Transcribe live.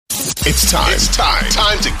It's time. It's time.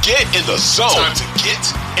 Time to get in the zone. Time to get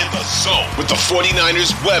in the zone with the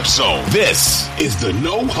 49ers Web Zone. This is the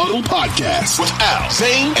No Huddle Podcast with Al,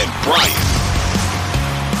 Zane, and Brian.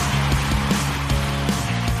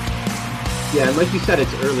 Yeah, and like you said,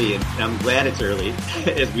 it's early, and I'm glad it's early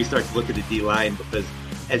as we start to look at the D-line, because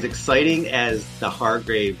as exciting as the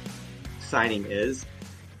Hargrave signing is,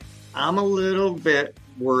 I'm a little bit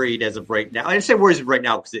worried as of right now. I didn't say worried as of right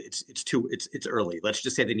now because it's early. Let's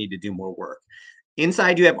just say they need to do more work.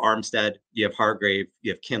 Inside, you have Armstead, you have Hargrave,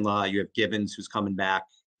 you have Kinlaw, you have Givens, who's coming back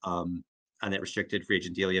on that restricted free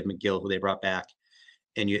agent deal. You have McGill, who they brought back,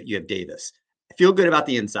 and you have Davis. I feel good about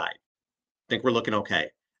the inside. I think we're looking okay.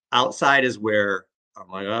 Outside is where I'm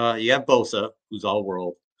like, you have Bosa, who's all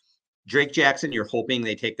world. Drake Jackson, you're hoping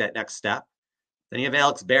they take that next step. Then you have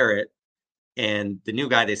Alex Barrett and the new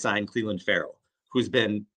guy they signed, Cleveland Farrell, who's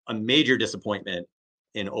been a major disappointment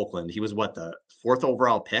in Oakland. He was the 4th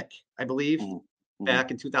overall pick, I believe,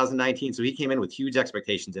 back in 2019. So he came in with huge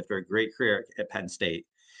expectations after a great career at Penn State.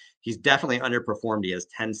 He's definitely underperformed. He has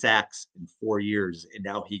 10 sacks in 4 years, and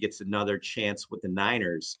now he gets another chance with the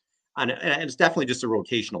Niners. And it's definitely just a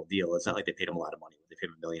rotational deal. It's not like they paid him a lot of money. They paid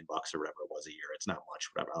him $1 million or whatever it was a year. It's not much,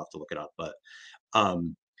 whatever. I'll have to look it up. But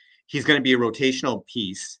he's going to be a rotational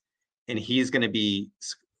piece, and he's going to be –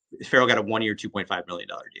 Farrell got a 1-year, $2.5 million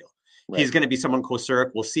deal. Right. He's going to be someone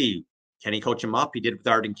Kocurek. We'll see. Can he coach him up? He did with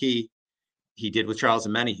Arden Key. He did with Charles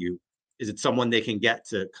Omenihu. Is it someone they can get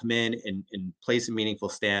to come in and play some meaningful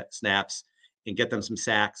snaps and get them some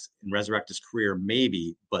sacks and resurrect his career?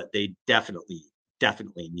 Maybe, but they definitely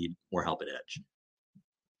need more help at edge.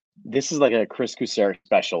 This is like a Chris Kocurek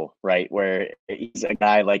special, right? Where he's a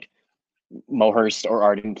guy like Mo Hurst or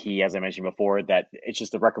Arden Key, as I mentioned before, that it's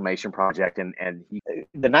just a reclamation project, and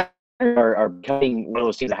the Niners are becoming one of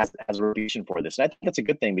those teams that has a reputation for this. And I think that's a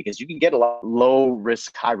good thing, because you can get a lot of low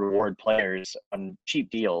risk, high reward players on cheap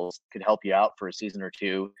deals, could help you out for a season or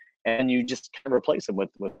two, and you just kind of replace them with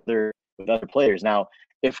other players. Now,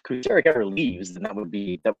 if Kocurek ever leaves, then that would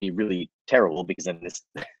be really terrible, because then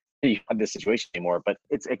you have this situation anymore. But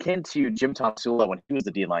it's akin to Jim Tomsula when he was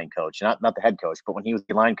the D-line coach, not the head coach, but when he was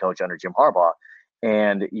the line coach under Jim Harbaugh,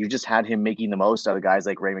 and you just had him making the most out of guys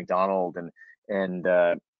like Ray McDonald and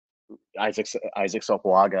Isaac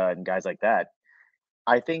Sopoaga and guys like that.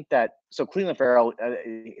 I think that Cleveland Farrell,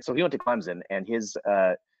 so he went to Clemson, and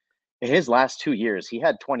in his last 2 years, he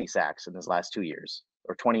had 20 sacks in his last 2 years,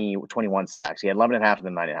 or 21 sacks. He had 11 and a half and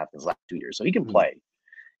then 9.5 in his last 2 years. So he can play.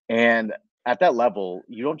 And at that level,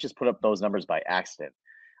 you don't just put up those numbers by accident.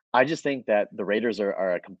 I just think that the Raiders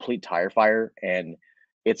are a complete tire fire, and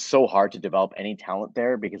it's so hard to develop any talent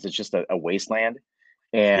there because it's just a wasteland,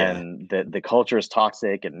 and the culture is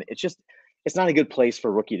toxic, and it's not a good place for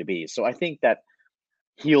a rookie to be. So I think that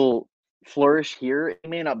he'll flourish here. He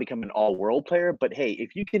may not become an all-world player, but hey,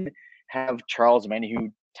 if you can have Charles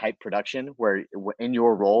Omenihu type production where in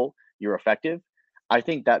your role you're effective, I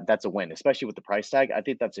think that's a win, especially with the price tag. I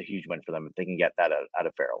think that's a huge win for them if they can get that out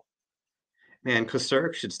of Farrell. Man,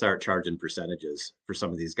 Kocurek should start charging percentages for some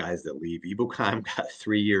of these guys that leave. Ebukam got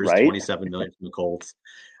 3 years, right? $27 million from the Colts.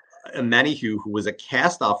 Omenihu, who was a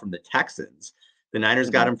cast-off from the Texans, the Niners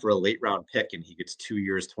got him for a late-round pick, and he gets 2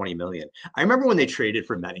 years, $20 million. I remember when they traded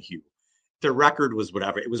for Omenihu, their record was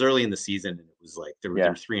whatever. It was early in the season, and it was like they were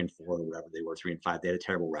 3-4 or whatever they were, 3-5. They had a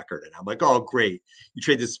terrible record, and I'm like, oh great, you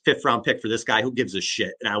trade this 5th-round pick for this guy. Who gives a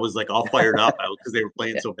shit? And I was like all fired up because they were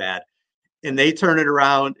playing so bad. And they turn it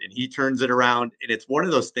around, and he turns it around, and it's one of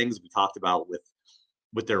those things we talked about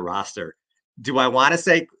with their roster. Do I want to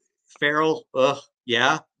say Farrell?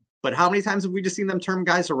 Yeah, but how many times have we just seen them turn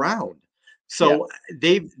guys around? So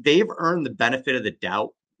they've earned the benefit of the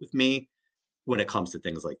doubt with me when it comes to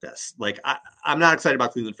things like this. Like I'm not excited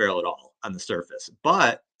about Cleveland Farrell at all on the surface,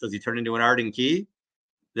 but does he turn into an Arden Key?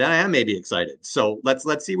 Then I am maybe excited. So let's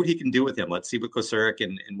see what he can do with him. Let's see what Kocurek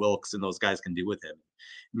and Wilkes and those guys can do with him.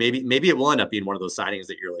 Maybe it will end up being one of those signings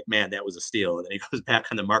that you're like, man, that was a steal. And then he goes back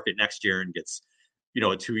on the market next year and gets, a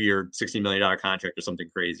 2-year, $60 million contract or something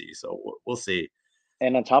crazy. So we'll see.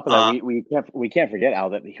 And on top of that, we can't forget,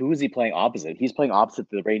 Al, that who is he playing opposite? He's playing opposite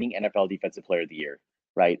the reigning NFL Defensive Player of the Year,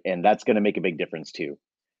 right? And that's going to make a big difference too.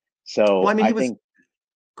 So I think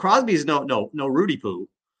Crosby's no Rudy Poo,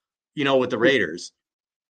 with the Raiders.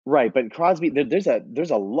 Right, but Crosby, there's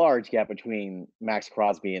a large gap between Max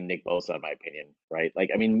Crosby and Nick Bosa, in my opinion. Right, like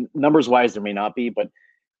numbers wise, there may not be, but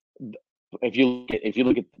if you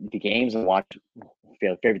look at the games and watch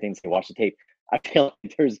favorite things to watch the tape, I feel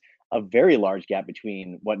like there's a very large gap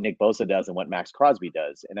between what Nick Bosa does and what Max Crosby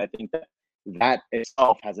does, and I think that that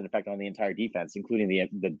itself has an effect on the entire defense, including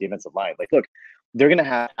the defensive line. Like, look, they're going to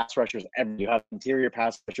have pass rushers. You have interior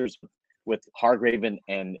pass rushers with Hargrave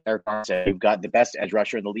and Eric Armstead. You've got the best edge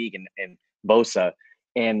rusher in the league and Bosa.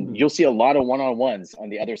 And you'll see a lot of one-on-ones on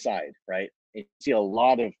the other side, right? You see a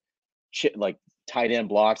lot of like tight end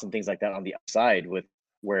blocks and things like that on the side with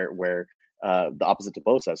where the opposite to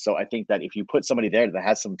Bosa. So I think that if you put somebody there that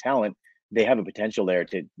has some talent, they have a potential there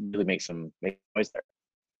to really make noise there.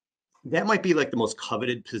 That might be like the most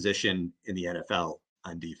coveted position in the NFL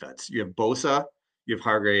on defense. You have Bosa, you have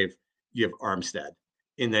Hargrave, you have Armstead,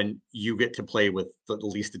 and then you get to play with the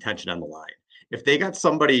least attention on the line. If they got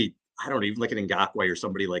somebody, I don't know, even like an Ngakoue or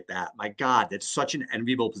somebody like that, my God, that's such an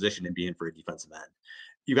enviable position to be in for a defensive end.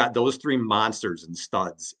 You got those three monsters and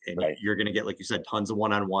studs, and right. You're going to get, like you said, tons of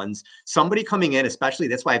one-on-ones. Somebody coming in, especially,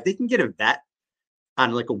 that's why if they can get a vet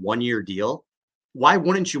on like a 1-year deal, why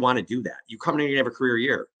wouldn't you want to do that? You come in and you have a career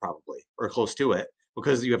year probably, or close to it,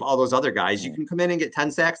 because you have all those other guys. You can come in and get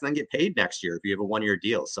 10 sacks and then get paid next year if you have a 1-year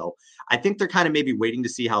deal. So I think they're kind of maybe waiting to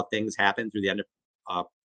see how things happen through the end of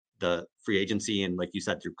the free agency. And like you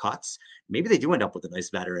said, through cuts, maybe they do end up with a nice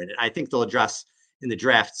veteran. And I think they'll address in the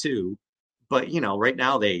draft too. But, right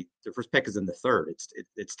now their first pick is in the third.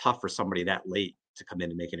 It's tough for somebody that late to come in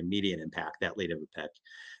and make an immediate impact that late of a pick.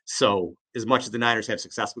 So as much as the Niners have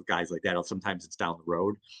success with guys like that, sometimes it's down the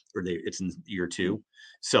road or it's in year 2.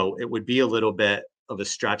 So it would be a little bit of a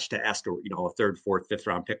stretch to ask a third, fourth, fifth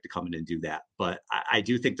round pick to come in and do that. But I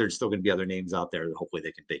do think there's still going to be other names out there that hopefully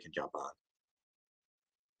they can jump on.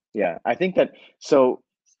 Yeah, I think that so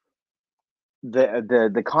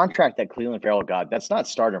the contract that Clelin Ferrell got, that's not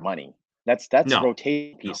starter money. That's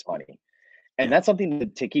rotation piece money. And that's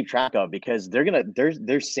something to keep track of because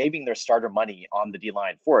they're saving their starter money on the D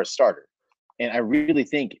line for a starter. And I really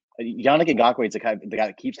think Yannick Ngakoue is the guy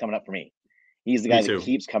that keeps coming up for me. He's the guy that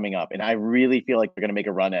keeps coming up. And I really feel like they're going to make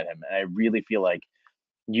a run at him. And I really feel like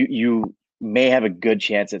you may have a good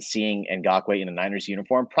chance at seeing Ngakoue in a Niners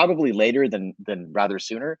uniform, probably later than rather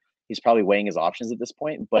sooner. He's probably weighing his options at this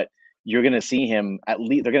point, but you're going to see him at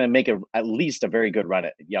least. They're going to make at least a very good run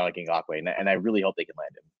at Yannick Ngakoue, and I really hope they can land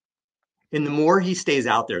him. And the more he stays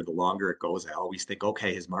out there, the longer it goes. I always think,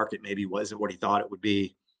 okay, his market maybe wasn't what he thought it would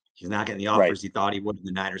be. He's not getting the offers he thought he would. And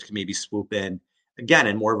the Niners can maybe swoop in again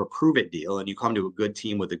and more of a prove it deal. And you come to a good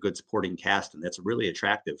team with a good supporting cast, and that's really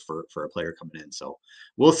attractive for a player coming in. So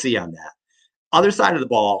we'll see on that. Other side of the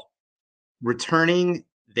ball, returning,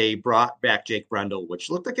 they brought back Jake Brendel, which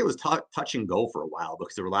looked like it was touch and go for a while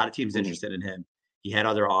because there were a lot of teams interested in him. He had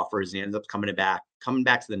other offers and he ended up coming back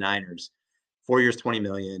to the Niners. 4 years, $20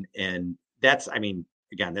 million. And that's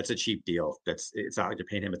a cheap deal. It's not like they're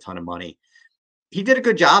paying him a ton of money. He did a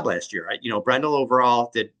good job last year, right? Brendel overall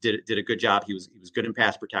did a good job. He was good in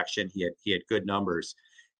pass protection. He had good numbers.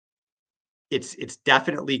 It's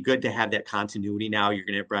definitely good to have that continuity now. You're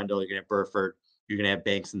going to have Brendel, you're going to have Burford, you're going to have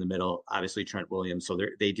Banks in the middle, obviously Trent Williams. So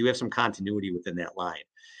they do have some continuity within that line.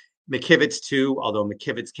 McKivitz too, although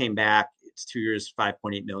McKivitz came back, it's 2 years,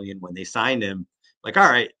 $5.8 million. When they signed him, like, all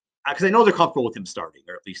right, because I know they're comfortable with him starting,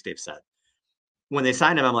 or at least they've said. When they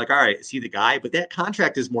signed him, I'm like, all right, is he the guy? But that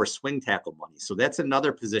contract is more swing tackle money. So that's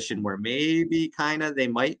another position where maybe kind of they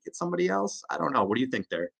might get somebody else. I don't know. What do you think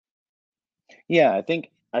there? Yeah, I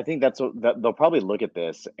think that's what they'll probably look at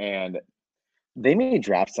this and they may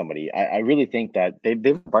draft somebody. I really think that they've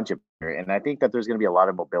a bunch of, and I think that there's going to be a lot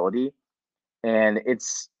of mobility, and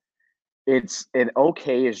it's an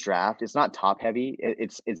okay-ish draft. It's not top heavy.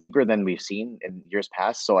 It's bigger than we've seen in years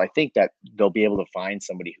past. So I think that they'll be able to find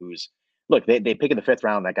somebody who's look. They pick in the 5th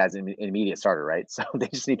round. That guy's an immediate starter, right? So they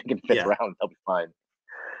just need to pick in the 5th round. They'll be fine.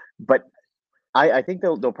 But I think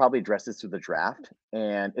they'll probably address this through the draft.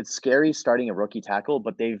 And it's scary starting a rookie tackle,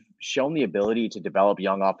 but they've shown the ability to develop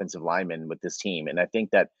young offensive linemen with this team. And I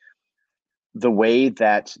think that the way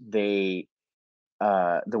that they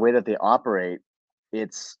operate,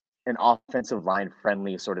 it's an offensive line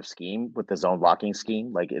friendly sort of scheme with the zone blocking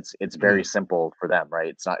scheme. Like it's very simple for them,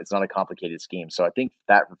 right? It's not a complicated scheme. So I think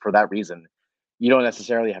that for that reason, you don't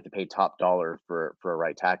necessarily have to pay top dollar for a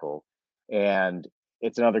right tackle. And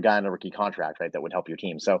it's another guy on a rookie contract, right? That would help your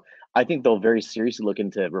team. So I think they'll very seriously look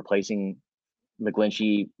into replacing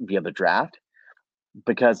McGlinchey via the draft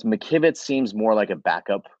because McKivitz seems more like a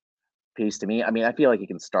backup piece to me. I mean, I feel like he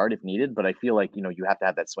can start if needed, but I feel like you have to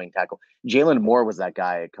have that swing tackle. Jalen Moore was that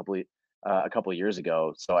guy a couple of years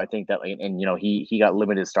ago, so I think that he got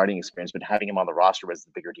limited starting experience, but having him on the roster was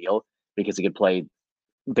the bigger deal because he could play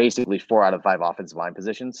basically 4 out of 5 offensive line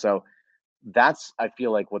positions. So that's I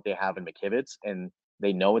feel like what they have in McKivitz, and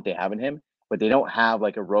they know what they have in him, but they don't have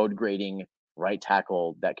like a road grading right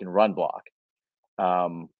tackle that can run block.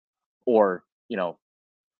 or,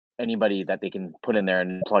 anybody that they can put in there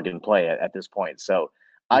and plug and play at this point. So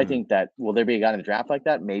I think that, will there be a guy in the draft like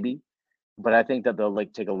that? Maybe. But I think that they'll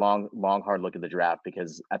take a long, hard look at the draft,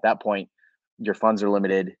 because at that point, your funds are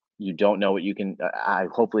limited. You don't know what you can.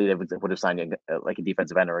 Hopefully they would have signed a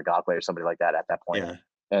defensive end or a Goff or somebody like that at that point. Yeah.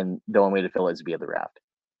 And the only way to fill it is via the draft.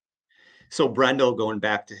 So Brendel, going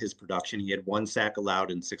back to his production, he had 1 sack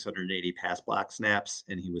allowed in 680 pass block snaps,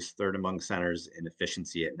 and he was third among centers in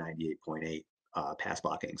efficiency at 98.8 pass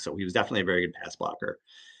blocking. So he was definitely a very good pass blocker.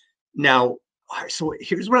 Now, so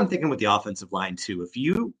here's what I'm thinking with the offensive line too.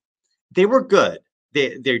 They were good.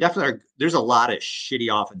 They definitely are. There's a lot of shitty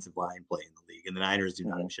offensive line play in the league, and the Niners do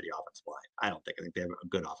not have a shitty offensive line. I think they have a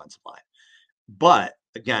good offensive line. But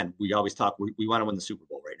again, we always talk, we want to win the Super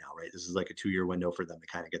Bowl right now, right? This is like a 2-year window for them to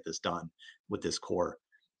kind of get this done with this core.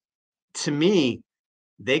 To me,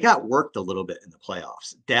 they got worked a little bit in the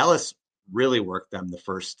playoffs. Dallas really worked them the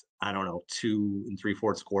first, 2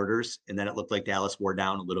 3/4 quarters. And then it looked like Dallas wore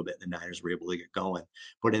down a little bit and the Niners were able to get going.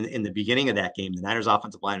 But in the beginning of that game, the Niners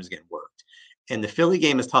offensive line was getting worked. And the Philly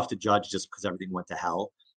game is tough to judge just because everything went to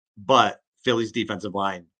hell. But Philly's defensive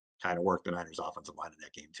line kind of worked the Niners offensive line in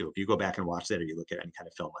that game too. If you go back and watch that, or you look at any kind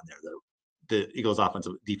of film on there, the Eagles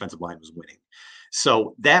defensive line was winning.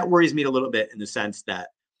 So that worries me a little bit in the sense that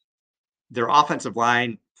their offensive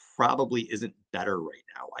line probably isn't better right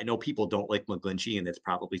now. I know people don't like McGlinchey, and it's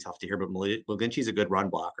probably tough to hear, but McGlinchey's a good run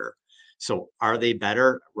blocker. So are they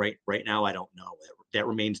better right now? I don't know. That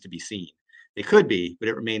remains to be seen. They could be, but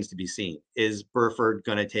it remains to be seen. Is Burford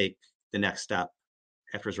going to take the next step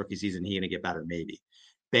after his rookie season? He going to get better? Maybe.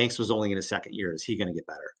 Banks was only in his second year. Is he going to get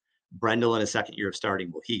better? Brendel in his second year of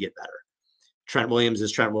starting, will he get better? Trent Williams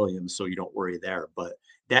is Trent Williams, so you don't worry there. But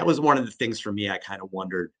that was one of the things for me. I kind of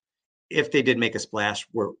wondered, if they did make a splash,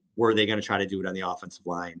 were they going to try to do it on the offensive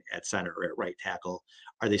line at center or at right tackle?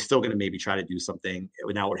 Are they still going to maybe try to do something?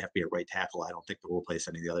 Now it would have to be a right tackle. I don't think they'll replace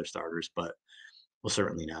any of the other starters, but well,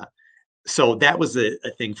 certainly not. So that was a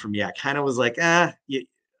thing for me. I kind of was like,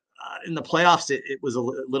 in the playoffs, it was a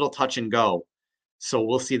little touch and go. So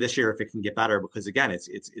we'll see this year if it can get better, because again,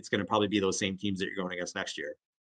 it's going to probably be those same teams that you're going against next year.